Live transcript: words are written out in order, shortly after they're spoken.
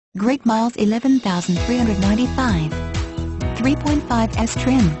Great miles 11,395. 3.5S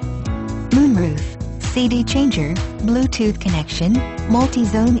trim. Moonroof, CD changer, Bluetooth connection,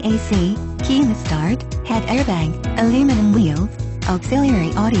 multi-zone AC, keyless start, head airbag, aluminum wheels,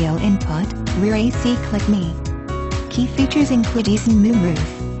 auxiliary audio input, rear AC. Click me. Key features include NISSAN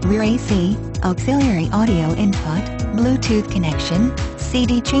moonroof, rear AC, auxiliary audio input, Bluetooth connection,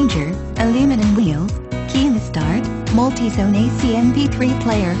 CD changer, aluminum wheels, keyless start, multi-zone AC, MP3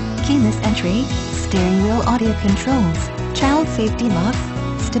 player, keyless entry, steering wheel audio controls, child safety locks,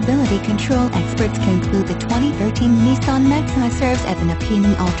 stability control. Experts conclude the 2013 Nissan Maxima serves as an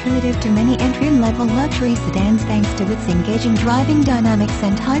appealing alternative to many entry-level luxury sedans thanks to its engaging driving dynamics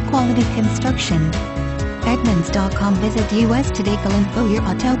and high-quality construction. Edmunds.com. Visit US Today. Clint Bowyer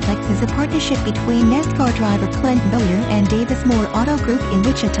Autoplex is a partnership between NASCAR driver Clint Bowyer and Davis Moore Auto Group in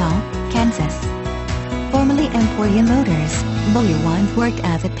Wichita, Kansas. Formerly Emporia Motors, Bowyer once worked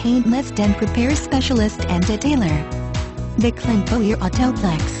as a paint lift and repair specialist and detailer. The Clint Bowyer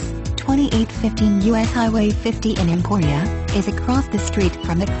Autoplex, 2815 US Highway 50 in Emporia, is across the street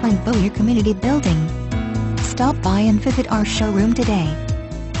from the Clint Bowyer Community Building. Stop by and visit our showroom today.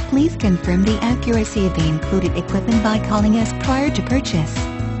 Please confirm the accuracy of the included equipment by calling us prior to purchase.